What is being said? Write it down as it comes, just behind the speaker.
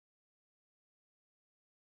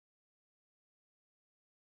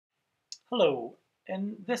Hello.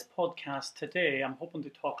 In this podcast today, I'm hoping to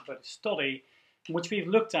talk about a study in which we've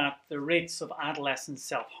looked at the rates of adolescent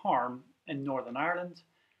self-harm in Northern Ireland.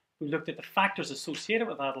 We've looked at the factors associated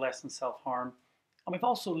with adolescent self-harm, and we've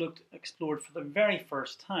also explored for the very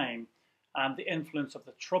first time the influence of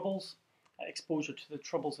the Troubles, exposure to the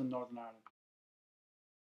Troubles in Northern Ireland.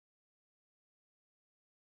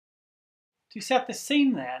 To set the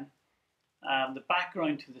scene then, the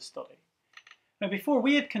background to the study. Now, before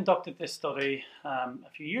we had conducted this study a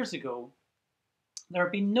few years ago, there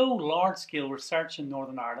had been no large-scale research in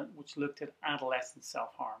Northern Ireland which looked at adolescent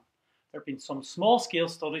self-harm. There had been some small-scale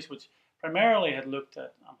studies which primarily had looked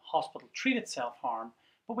at hospital-treated self-harm,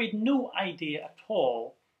 but we had no idea at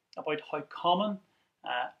all about how common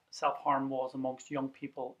self-harm was amongst young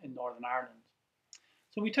people in Northern Ireland.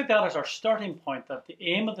 So we took that as our starting point, that the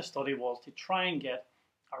aim of the study was to try and get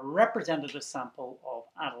a representative sample of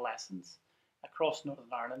adolescents across Northern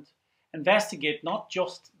Ireland, investigate not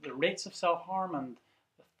just the rates of self-harm and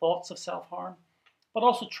the thoughts of self-harm, but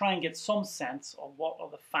also try and get some sense of what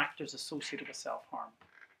are the factors associated with self-harm.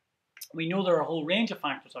 We know there are a whole range of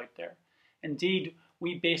factors out there. Indeed,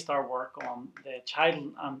 we based our work on the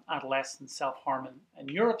Child and Adolescent Self-Harm in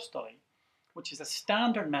Europe study, which is a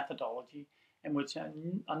standard methodology in which a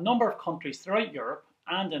number of countries throughout Europe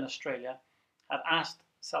and in Australia had asked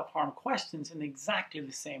self-harm questions in exactly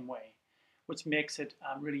the same way, which makes it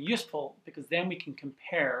really useful because then we can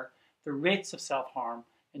compare the rates of self-harm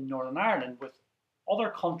in Northern Ireland with other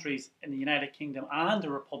countries in the United Kingdom and the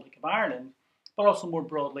Republic of Ireland, but also more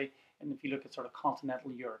broadly, and if you look at sort of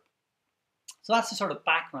continental Europe. So that's the sort of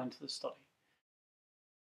background to the study.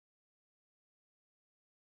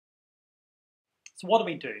 So what do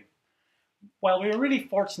we do? Well, we were really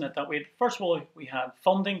fortunate that first of all, we had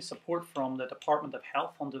funding support from the Department of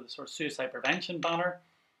Health under the sort of suicide prevention banner.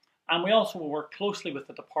 And we also work closely with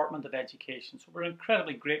the Department of Education. So we're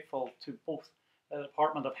incredibly grateful to both the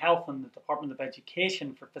Department of Health and the Department of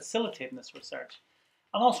Education for facilitating this research.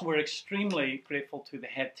 And also we're extremely grateful to the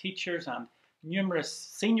head teachers and numerous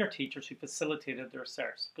senior teachers who facilitated the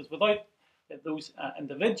research. Because without those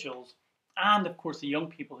individuals and of course the young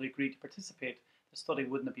people who agreed to participate, the study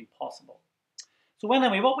wouldn't have been possible. So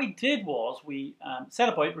anyway, what we did was we set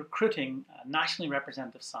about recruiting a nationally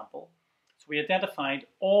representative sample. So we identified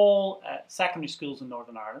all secondary schools in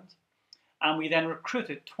Northern Ireland, and we then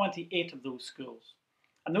recruited 28 of those schools.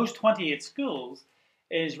 And those 28 schools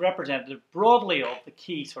is representative broadly of the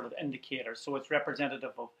key sort of indicators. So it's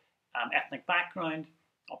representative of ethnic background,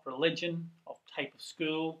 of religion, of type of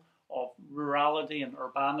school, of rurality and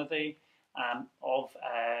urbanity, of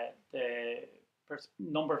the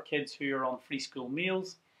number of kids who are on free school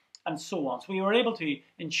meals, and so on. So we were able to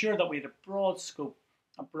ensure that we had a broad scope,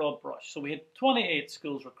 a broad brush. So we had 28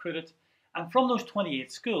 schools recruited, and from those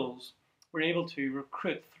 28 schools, we were able to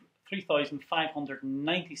recruit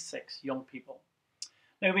 3,596 young people.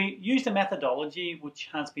 Now, we used a methodology which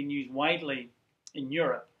has been used widely in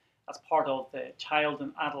Europe as part of the Child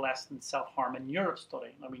and Adolescent Self-Harm in Europe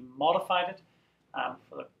study. Now, we modified it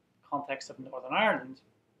for the context of Northern Ireland,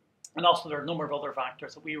 and also there are a number of other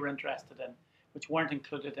factors that we were interested in which weren't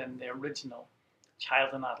included in the original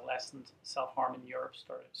Child and Adolescent Self-Harm in Europe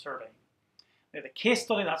survey. Now, the case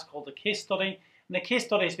study, that's called the case study, and the case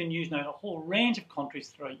study has been used now in a whole range of countries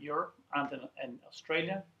throughout Europe and in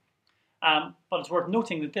Australia. But it's worth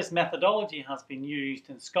noting that this methodology has been used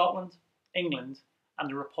in Scotland, England, and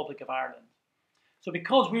the Republic of Ireland. So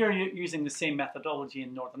because we are using the same methodology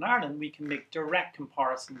in Northern Ireland, we can make direct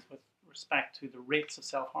comparisons with respect to the rates of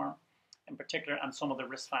self-harm in particular and some of the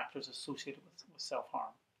risk factors associated with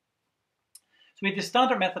self-harm. So we had the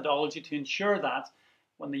standard methodology to ensure that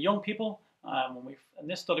when the young people, in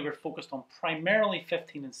this study we're focused on primarily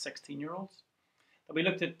 15 and 16-year-olds, that we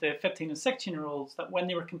looked at the 15 and 16-year-olds, that when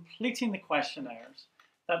they were completing the questionnaires,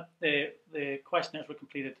 that the questionnaires were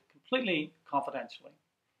completed completely confidentially,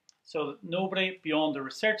 so that nobody beyond the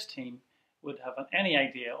research team would have any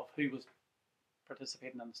idea of who was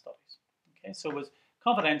participating in the studies. Okay, so it was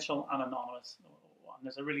confidential and anonymous, and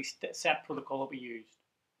there's a really set protocol that we used.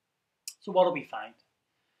 So what did we find?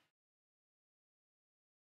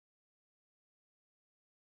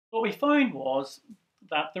 What we found was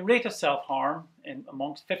that the rate of self-harm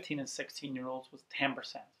amongst 15 and 16-year-olds was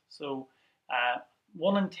 10%. So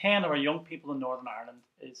 1 in 10 of our young people in Northern Ireland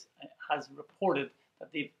has reported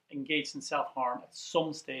that they've engaged in self-harm at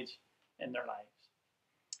some stage in their lives.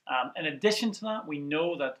 In addition to that, we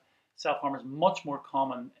know that self-harm is much more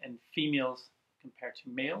common in females compared to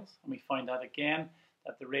males, and we find that again,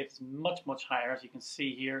 that the rate is much, much higher. As you can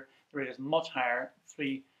see here, the rate is much higher,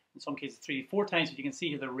 in some cases 3 to 4 times, but you can see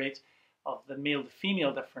here the rate of the male to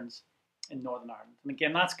female difference in Northern Ireland. And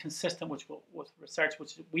again, that's consistent with research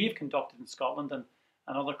which we have conducted in Scotland and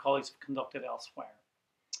other colleagues have conducted elsewhere.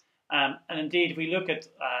 And indeed, if we look at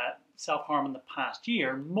self-harm in the past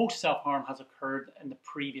year, most self-harm has occurred in the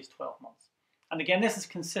previous 12 months. And again, this is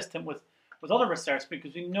consistent with other research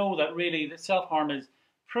because we know that really that self-harm is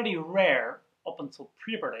pretty rare up until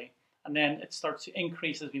puberty, and then it starts to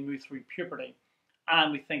increase as we move through puberty,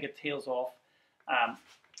 and we think it tails off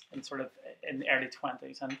in the early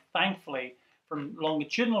 20s. And thankfully, from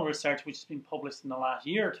longitudinal research which has been published in the last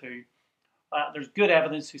year or two, there's good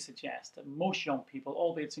evidence to suggest that most young people,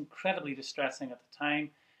 albeit it's incredibly distressing at the time,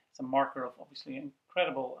 it's a marker of obviously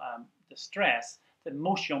incredible distress, that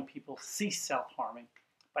most young people cease self-harming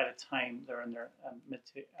by the time they're in their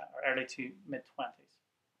early to mid-20s.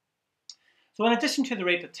 So in addition to the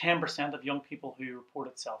rate of 10% of young people who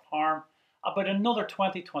reported self-harm, about another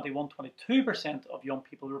 20, 21, 22% of young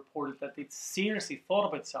people reported that they'd seriously thought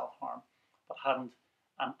about self-harm but hadn't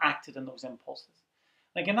acted on those impulses.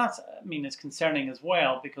 And again, that's, it's concerning as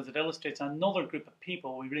well because it illustrates another group of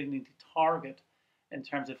people we really need to target in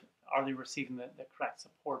terms of are they receiving the correct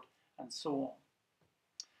support and so on.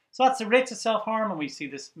 So that's the rates of self-harm, and we see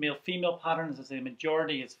this male-female pattern. As I say, the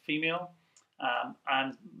majority is female,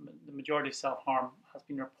 and the majority of self-harm has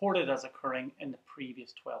been reported as occurring in the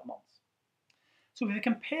previous 12 months. So if we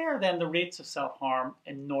compare then the rates of self-harm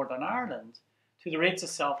in Northern Ireland to the rates of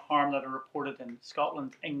self-harm that are reported in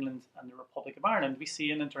Scotland, England and the Republic of Ireland, we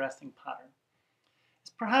see an interesting pattern.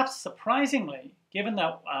 It's perhaps surprisingly, given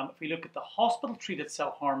that if we look at the hospital-treated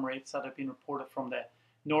self-harm rates that have been reported from the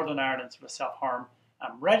Northern Ireland sort of self-harm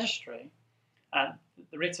registry,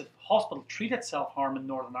 the rates of hospital-treated self-harm in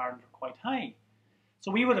Northern Ireland are quite high.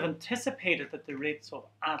 So we would have anticipated that the rates of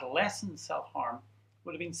adolescent self-harm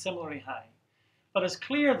would have been similarly high. But it's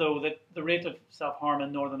clear, though, that the rate of self-harm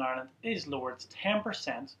in Northern Ireland is lower. It's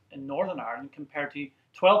 10% in Northern Ireland compared to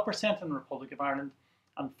 12% in the Republic of Ireland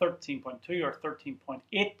and 13.2 or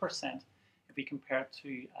 13.8% if we compare it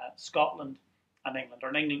to Scotland and England, or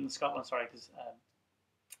in England and Scotland, sorry, because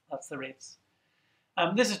that's the rates.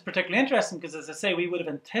 This is particularly interesting because, as I say, we would have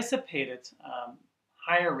anticipated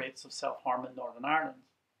higher rates of self-harm in Northern Ireland.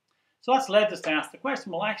 So that's led us to ask the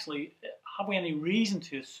question, well, actually, have we any reason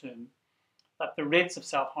to assume that the rates of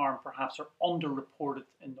self-harm perhaps are underreported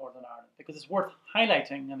in Northern Ireland? Because it's worth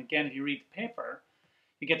highlighting, and again, if you read the paper,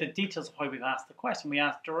 you get the details of how we've asked the question. We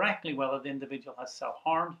asked directly whether the individual has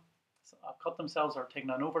self-harmed, cut themselves or taken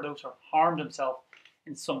an overdose or harmed himself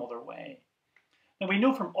in some other way. Now, we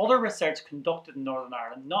know from other research conducted in Northern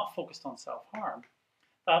Ireland, not focused on self-harm,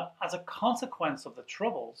 that as a consequence of the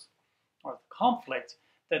Troubles or the conflict,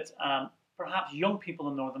 that perhaps young people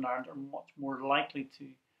in Northern Ireland are much more likely to,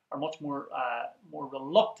 are much more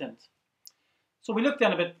reluctant. So we looked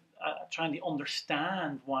then a bit at trying to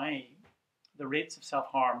understand why the rates of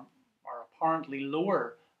self-harm are apparently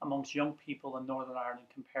lower amongst young people in Northern Ireland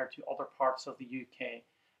compared to other parts of the UK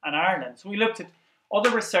and Ireland. So we looked at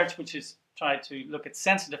other research which has tried to look at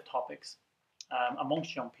sensitive topics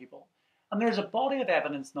amongst young people. And there's a body of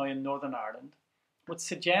evidence now in Northern Ireland which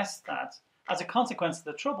suggests that as a consequence of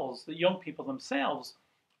the Troubles, the young people themselves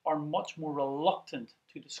are much more reluctant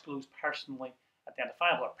to disclose personally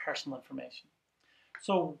identifiable or personal information.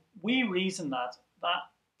 So we reason that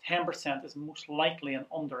 10% is most likely an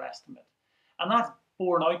underestimate. And that's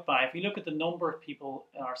borne out by, if we look at the number of people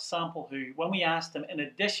in our sample who, when we asked them, in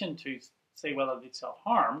addition to say whether they'd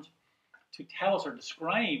self-harmed, to tell us or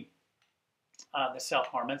describe the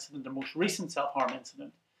self-harm incident, the most recent self-harm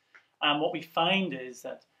incident, what we find is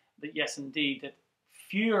that yes, indeed, that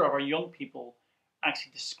fewer of our young people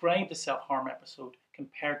actually describe the self-harm episode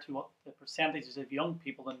compared to what the percentages of young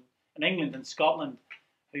people in England and Scotland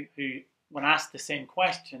who, when asked the same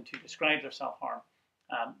question to describe their self-harm,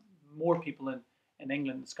 more people in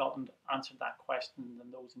England and Scotland answered that question than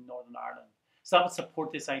those in Northern Ireland. So that would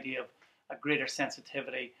support this idea of a greater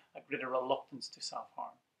sensitivity, a greater reluctance to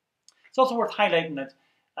self-harm. It's also worth highlighting that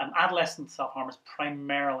adolescent self-harm is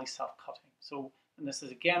primarily self-cutting. So, and this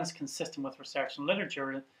is again is consistent with research and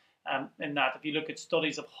literature in that if you look at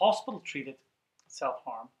studies of hospital-treated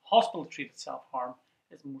self-harm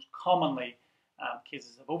is most commonly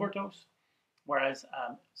cases of overdose, whereas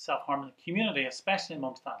self-harm in the community, especially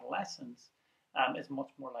amongst adolescents, is much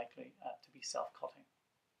more likely to be self-cutting.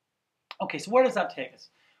 Okay, so where does that take us?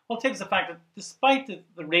 Well, it takes the fact that despite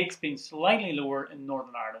the rates being slightly lower in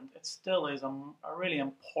Northern Ireland, it still is a really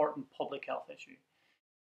important public health issue.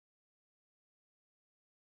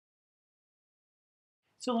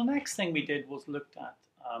 So the next thing we did was looked at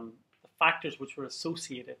the factors which were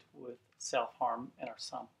associated with self-harm in our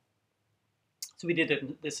sample. So we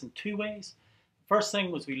did this in two ways. first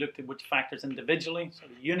thing was we looked at which factors individually, so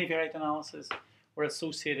the univariate analysis, were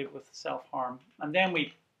associated with self-harm. And then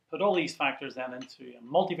we put all these factors then into a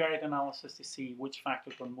multivariate analysis to see which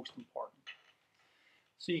factors were most important.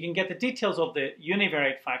 So you can get the details of the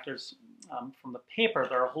univariate factors from the paper.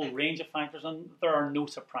 There are a whole range of factors, and there are no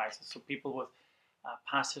surprises. So people with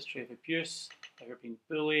past history of abuse, who have been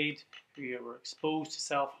bullied, who were exposed to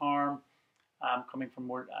self-harm, coming from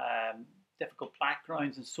more difficult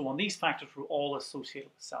backgrounds and so on. These factors were all associated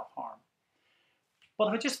with self-harm. But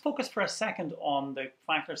if I just focus for a second on the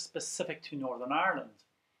factors specific to Northern Ireland,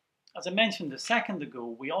 as I mentioned a second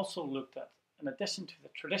ago, we also looked at, in addition to the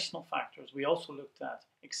traditional factors, we also looked at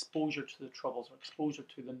exposure to the Troubles or exposure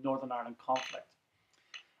to the Northern Ireland conflict.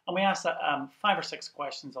 And we asked 5 or 6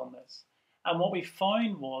 questions on this. And what we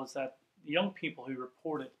found was that the young people who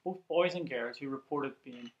reported, both boys and girls, who reported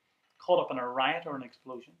being caught up in a riot or an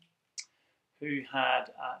explosion, who had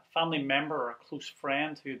a family member or a close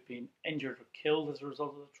friend who had been injured or killed as a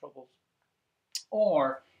result of the Troubles,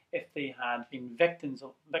 or if they had been victims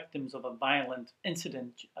of a violent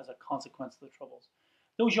incident as a consequence of the Troubles.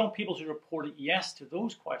 Those young people who reported yes to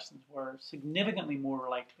those questions were significantly more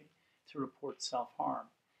likely to report self-harm.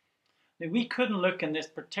 Now, we couldn't look in this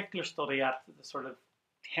particular study at the sort of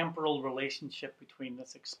temporal relationship between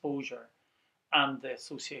this exposure and the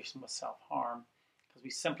association with self-harm, because we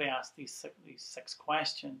simply asked these 6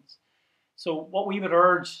 questions. So what we would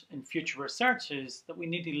urge in future research is that we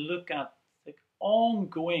need to look at the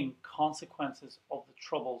ongoing consequences of the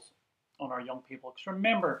Troubles on our young people. Because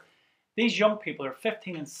remember, these young people, are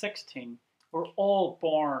 15 and 16, were all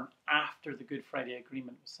born after the Good Friday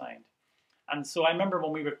Agreement was signed. And so I remember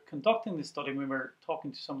when we were conducting this study, we were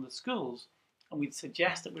talking to some of the schools, and we'd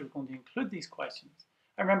suggest that we were going to include these questions.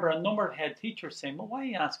 I remember a number of head teachers saying, well, why are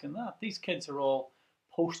you asking that? These kids are all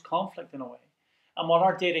post-conflict in a way. And what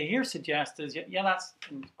our data here suggests is, yeah, that's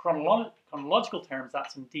in chronological terms,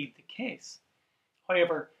 that's indeed the case.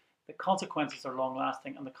 However, the consequences are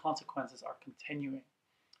long-lasting and the consequences are continuing.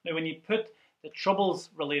 Now, when you put the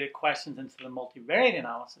Troubles-related questions into the multivariate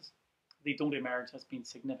analysis, they don't emerge as being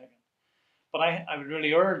significant. But I would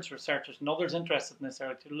really urge researchers and others interested in this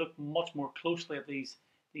area to look much more closely at these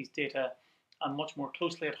data and much more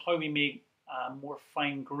closely at how we may more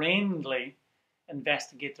fine-grainedly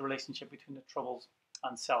investigate the relationship between the Troubles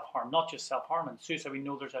and self-harm, not just self-harm and suicide. We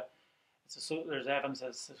know there's evidence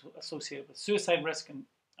that's associated with suicide risk and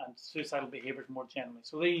suicidal behaviours more generally.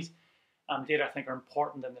 So these data, I think, are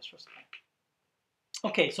important in this respect.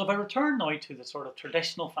 Okay, so if I return now to the sort of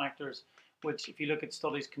traditional factors, which if you look at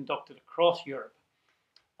studies conducted across Europe,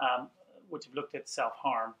 which have looked at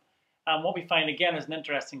self-harm, what we find again is an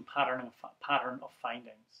interesting pattern of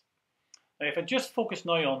findings. Now, if I just focus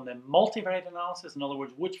now on the multivariate analysis, in other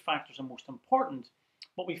words, which factors are most important,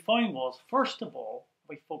 what we found was, first of all,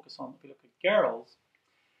 if we look at girls,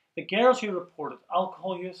 the girls who reported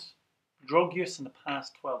alcohol use, drug use in the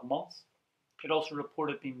past 12 months, had also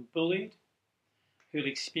reported being bullied, who had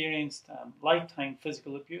experienced lifetime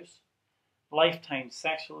physical abuse, lifetime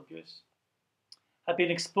sexual abuse, had been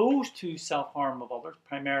exposed to self-harm of others,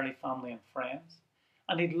 primarily family and friends,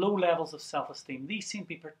 and had low levels of self-esteem. These seem to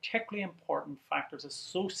be particularly important factors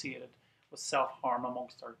associated with self-harm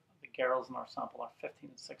amongst the girls in our sample, our 15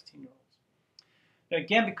 and 16-year-olds. Now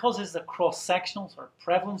again, because this is a cross-sectional sort of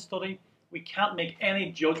prevalence study, we can't make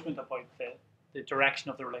any judgment about the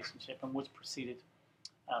direction of the relationship and which preceded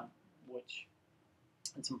which.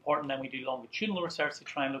 It's important then we do longitudinal research to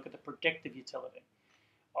try and look at the predictive utility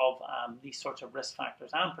of these sorts of risk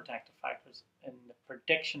factors and protective factors in the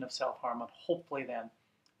prediction of self-harm and hopefully then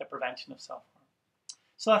the prevention of self-harm.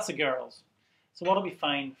 So that's the girls. So what do we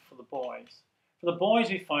find for the boys? For the boys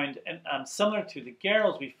we found, similar to the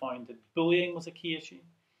girls, we found that bullying was a key issue,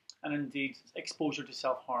 and indeed exposure to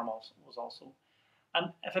self-harm was also.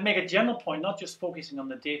 And if I make a general point, not just focusing on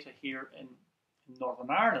the data here in Northern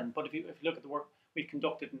Ireland, but if you look at the work we've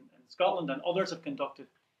conducted in Scotland and others have conducted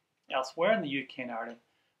elsewhere in the UK and Ireland,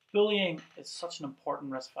 bullying is such an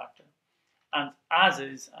important risk factor, and as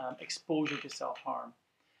is exposure to self-harm.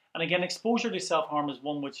 And again, exposure to self-harm is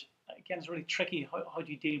one which, again, is really tricky. How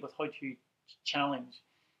do you deal with, how do you challenge?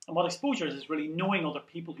 And what exposure is really knowing other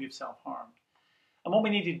people who have self-harmed. And what we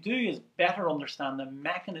need to do is better understand the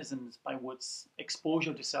mechanisms by which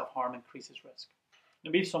exposure to self-harm increases risk.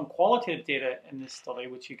 Now, we have some qualitative data in this study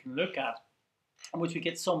which you can look at, in which we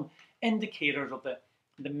get some indicators of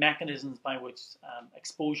the mechanisms by which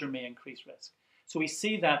exposure may increase risk. So we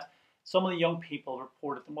see that some of the young people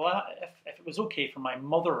reported, well, if it was okay for my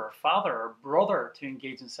mother or father or brother to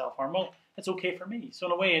engage in self-harm, well, it's okay for me. So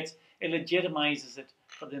in a way, it legitimizes it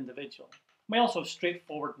for the individual. We also have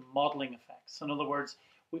straightforward modeling effects. In other words,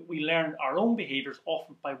 we learn our own behaviors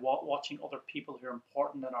often by watching other people who are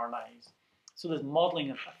important in our lives. So this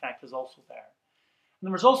modeling effect is also there. And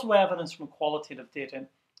there was also evidence from qualitative data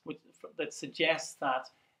that suggests that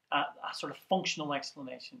a sort of functional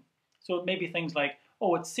explanation. So it may be things like,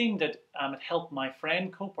 oh, it seemed that it helped my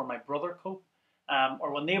friend cope or my brother cope,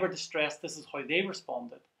 or when they were distressed, this is how they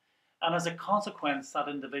responded. And as a consequence, that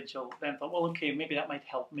individual then thought, well, okay, maybe that might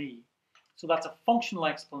help me. So that's a functional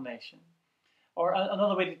explanation. Or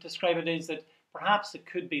another way to describe it is that perhaps it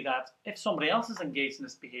could be that if somebody else is engaged in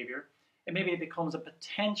this behavior, maybe it becomes a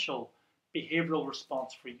potential behavioral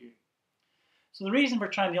response for you. So the reason we're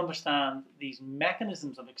trying to understand these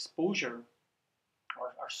mechanisms of exposure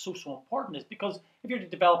are so important is because if you're to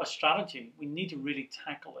develop a strategy, we need to really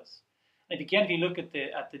tackle this. And again, if you look at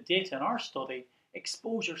the data in our study,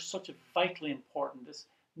 exposure is such a vitally important. This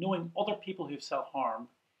knowing other people who've self-harmed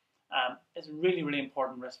is a really, really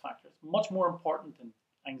important risk factor. It's much more important than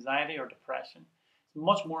anxiety or depression. It's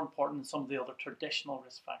much more important than some of the other traditional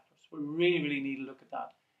risk factors. We really, really need to look at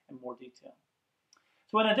that in more detail.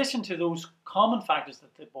 So in addition to those common factors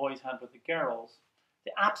that the boys had with the girls,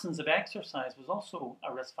 the absence of exercise was also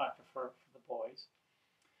a risk factor for the boys.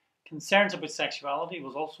 Concerns about sexuality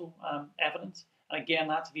was also evident. And again,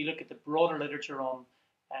 that's if you look at the broader literature on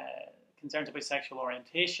concerns about sexual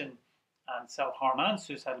orientation and self-harm and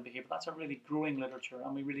suicidal behavior, that's a really growing literature,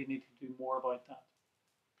 and we really need to do more about that.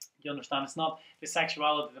 You understand, it's not the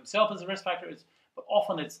sexuality themselves as a risk factor, but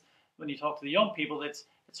often it's, when you talk to the young people, it's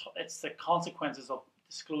the consequences of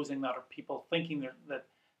disclosing that, or people thinking that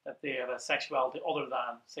they have a sexuality other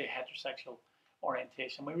than, say, heterosexual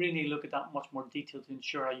orientation. We really need to look at that in much more detail to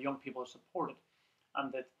ensure our young people are supported,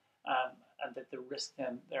 and that the risk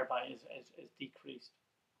then thereby is decreased.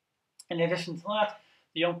 In addition to that,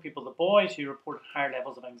 the young people, the boys who reported higher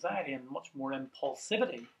levels of anxiety and much more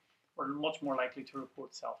impulsivity, were much more likely to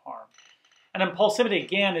report self-harm. And impulsivity,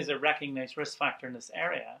 again, is a recognized risk factor in this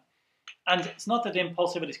area. And it's not that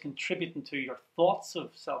impulsivity is contributing to your thoughts of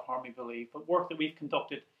self-harm, we believe, but work that we've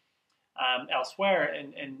conducted elsewhere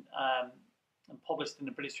and published in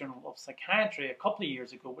the British Journal of Psychiatry a couple of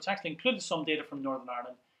years ago, which actually included some data from Northern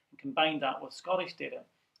Ireland and combined that with Scottish data.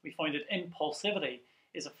 We found that impulsivity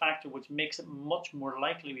is a factor which makes it much more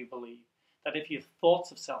likely, we believe, that if you have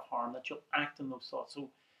thoughts of self-harm, that you'll act on those thoughts. So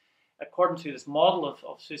according to this model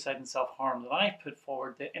of suicide and self-harm that I've put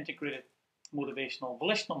forward, the integrated motivational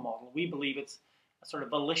volitional model, we believe it's a sort of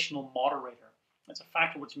volitional moderator. It's a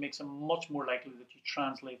factor which makes it much more likely that you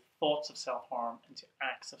translate thoughts of self-harm into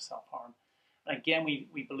acts of self-harm. And again,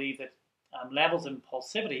 we believe that levels of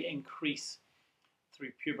impulsivity increase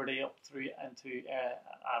through puberty up through into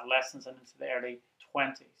adolescence and into the early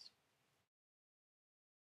 20s.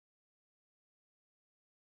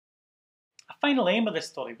 A final aim of this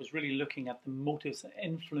study was really looking at the motives and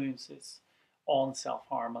influences on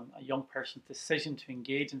self-harm and a young person's decision to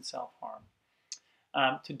engage in self-harm.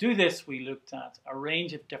 To do this, we looked at a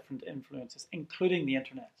range of different influences, including the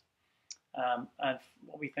internet. And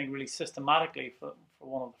what we think really systematically for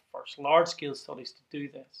one of the first large-scale studies to do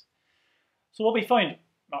this. So what we found,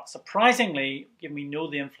 not surprisingly, given we know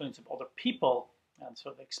the influence of other people and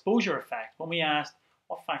sort of the exposure effect, when we asked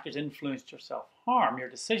what factors influenced your self-harm, your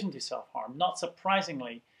decision to self-harm, not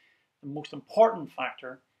surprisingly, the most important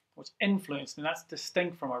factor was influenced, and that's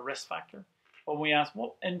distinct from a risk factor. When we asked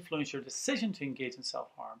what influenced your decision to engage in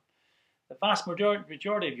self-harm, the vast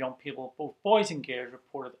majority of young people, both boys and girls,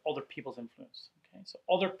 reported other people's influence. Okay? So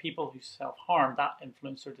other people who self-harm, that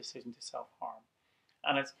influenced their decision to self-harm.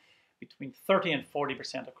 And it's between 30 and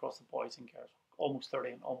 40% across the boys and girls, almost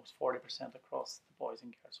 30 and almost 40% across the boys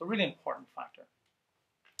and girls. So a really important factor.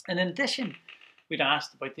 And in addition, we'd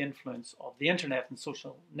asked about the influence of the internet and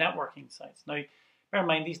social networking sites. Now, bear in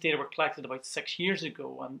mind, these data were collected about 6 years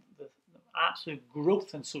ago, and the absolute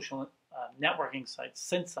growth in social networking sites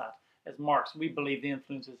since that is marked. So we believe the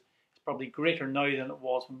influence is probably greater now than it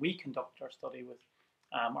was when we conducted our study with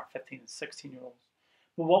our 15 and 16-year-olds.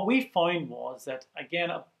 But what we found was that, again,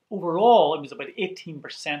 overall, it was about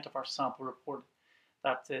 18% of our sample reported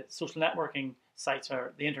that the social networking sites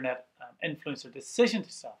or the internet influence their decision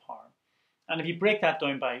to self-harm. And if you break that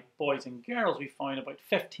down by boys and girls, we found about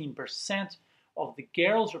 15% of the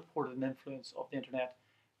girls reported an influence of the internet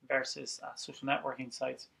versus social networking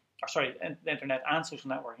sites, the internet and social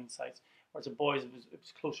networking sites, whereas the boys, it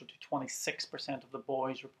was closer to 26% of the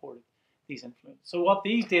boys reported these influences. So what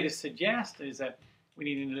these data suggest is that we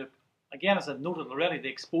need to look, again, as I've noted already, the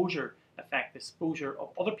exposure effect, the exposure of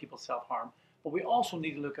other people's self-harm, but we also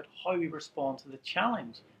need to look at how we respond to the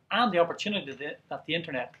challenge and the opportunity that the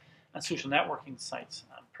internet and social networking sites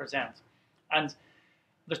present. And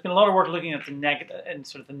there's been a lot of work looking at the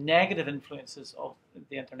negative influences of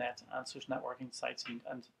the internet and social networking sites,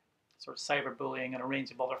 and sort of cyberbullying and a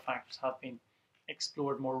range of other factors have been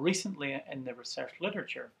explored more recently in the research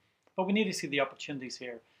literature. But we need to see the opportunities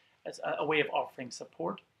here as a way of offering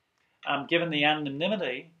support. Given the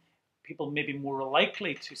anonymity, people may be more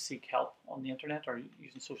likely to seek help on the internet or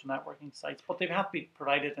using social networking sites, but they have to be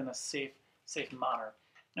provided in a safe manner.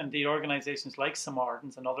 And the organizations like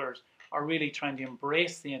Samaritans and others are really trying to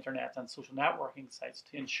embrace the internet and social networking sites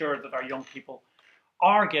to ensure that our young people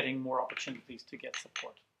are getting more opportunities to get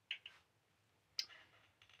support.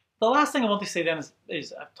 The last thing I want to say then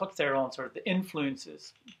is I've touched there on sort of the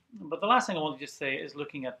influences, but the last thing I want to just say is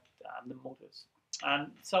looking at the motives.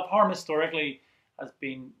 And self-harm historically has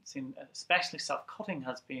been seen, especially self-cutting,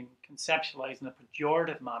 has been conceptualized in a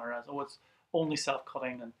pejorative manner as, oh, it's only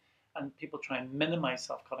self-cutting, and people try and minimize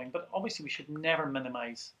self-cutting. But obviously we should never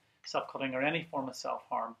minimize self-cutting or any form of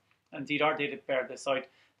self-harm. Indeed, our data bear this out,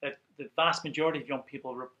 that the vast majority of young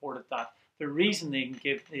people reported that the reason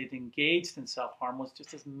they'd engaged in self-harm was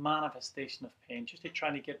just this manifestation of pain, just to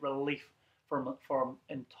try to get relief from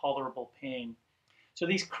intolerable pain. So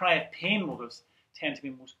these cry of pain motives tend to be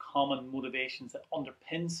most common motivations that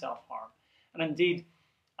underpin self-harm. And indeed,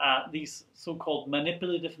 these so-called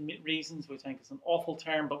manipulative reasons, which I think is an awful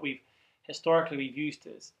term, but historically we've used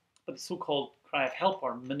this, but the so-called cry of help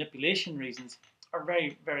or manipulation reasons are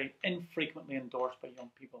very, very infrequently endorsed by young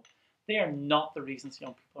people. They are not the reasons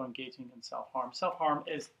young people are engaging in self-harm. Self-harm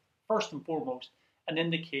is first and foremost an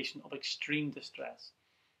indication of extreme distress,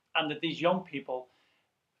 and that these young people,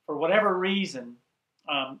 for whatever reason,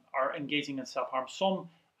 are engaging in self-harm. Some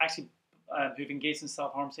actually who've engaged in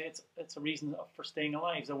self-harm say it's a reason for staying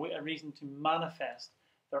alive, a reason to manifest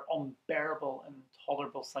their unbearable and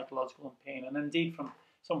intolerable psychological pain. And indeed, from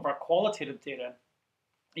some of our qualitative data,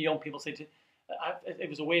 young people say it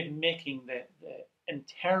was a way of making the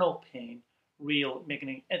internal pain real,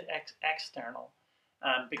 making it external.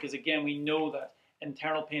 Because again, we know that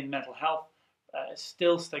internal pain, mental health, is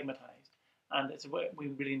still stigmatized, and it's a way we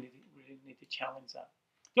really need to challenge that.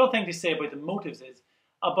 The other thing to say about the motives is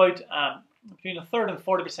about between a third and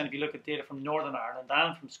 40%, if you look at data from Northern Ireland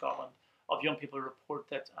and from Scotland, of young people report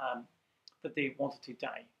that that they wanted to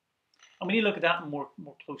die. And we need to look at that more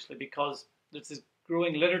closely, because there's this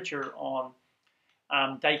growing literature on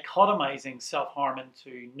dichotomizing self-harm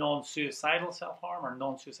into non-suicidal self-harm or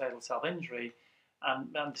non-suicidal self-injury,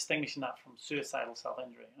 and distinguishing that from suicidal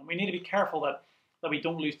self-injury. And we need to be careful that we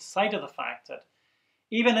don't lose sight of the fact that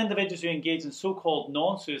even individuals who engage in so-called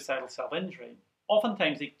non-suicidal self-injury,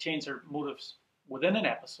 oftentimes they change their motives within an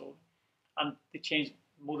episode, and they change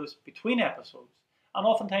motives between episodes, and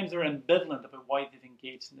oftentimes they're ambivalent about why they've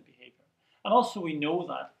engaged in the behavior. And also we know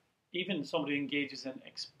that even somebody who engages in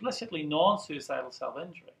explicitly non-suicidal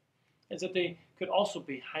self-injury is that they could also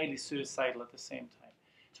be highly suicidal at the same time.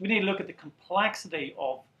 So we need to look at the complexity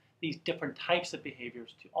of these different types of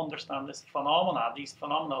behaviors to understand these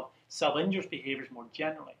phenomena of self-injurious behaviors more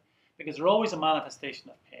generally, because they're always a manifestation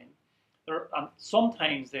of pain.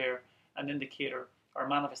 Sometimes they're an indicator or a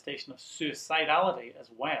manifestation of suicidality as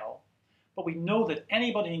well. But we know that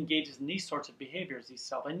anybody who engages in these sorts of behaviors, these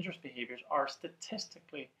self-injurious behaviors, are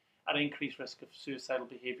statistically at increased risk of suicidal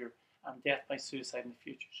behavior and death by suicide in the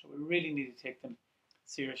future. So we really need to take them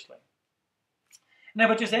seriously. Now,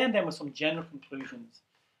 we'll just end then with some general conclusions.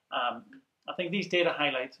 I think these data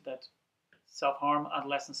highlight that self-harm,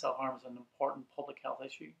 adolescent self-harm, is an important public health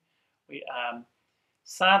issue.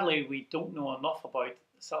 Sadly, we don't know enough about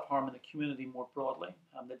self-harm in the community more broadly.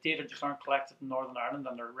 The data just aren't collected in Northern Ireland,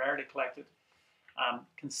 and they're rarely collected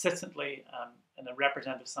consistently in a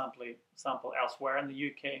representative sample elsewhere in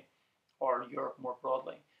the UK or Europe more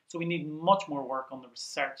broadly. So we need much more work on the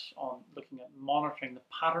research on looking at monitoring the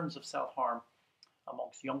patterns of self-harm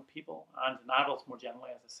amongst young people and in adults more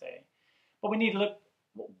generally, as I say. But we need to look,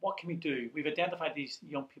 what can we do? We've identified these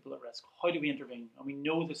young people at risk. How do we intervene? And we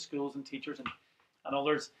know the schools and teachers and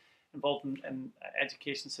others involved in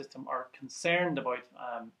education system are concerned about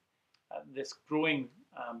this growing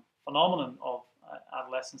phenomenon of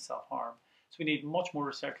adolescent self-harm. So we need much more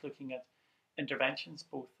research looking at interventions,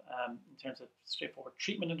 both in terms of straightforward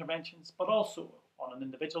treatment interventions, but also on an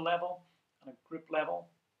individual level and a group level.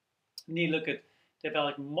 We need to look at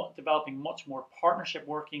developing much more partnership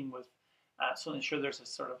working with, so to ensure there's a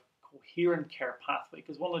sort of coherent care pathway.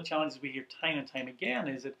 Because one of the challenges we hear time and time again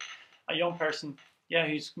is that a young person,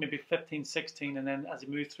 who's maybe 15, 16, and then as they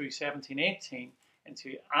move through 17, 18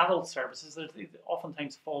 into adult services, they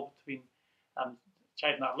oftentimes fall between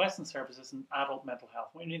child and adolescent services and adult mental health.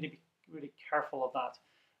 We need to be really careful of that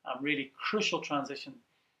really crucial transition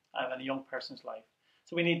in a young person's life.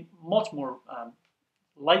 So we need much more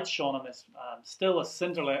light shone on this. Still a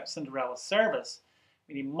Cinderella service.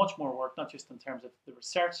 We need much more work, not just in terms of the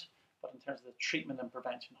research, but in terms of the treatment and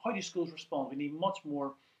prevention. How do schools respond? We need much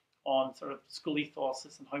more on sort of school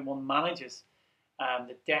ethoses and how one manages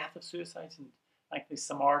the death of suicides. And thankfully,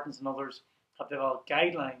 Samaritans and others have developed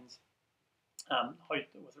guidelines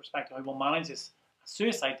with respect to how one manages a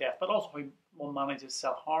suicide death, but also how one manages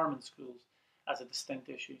self-harm in schools as a distinct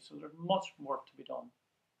issue. So there's much work to be done.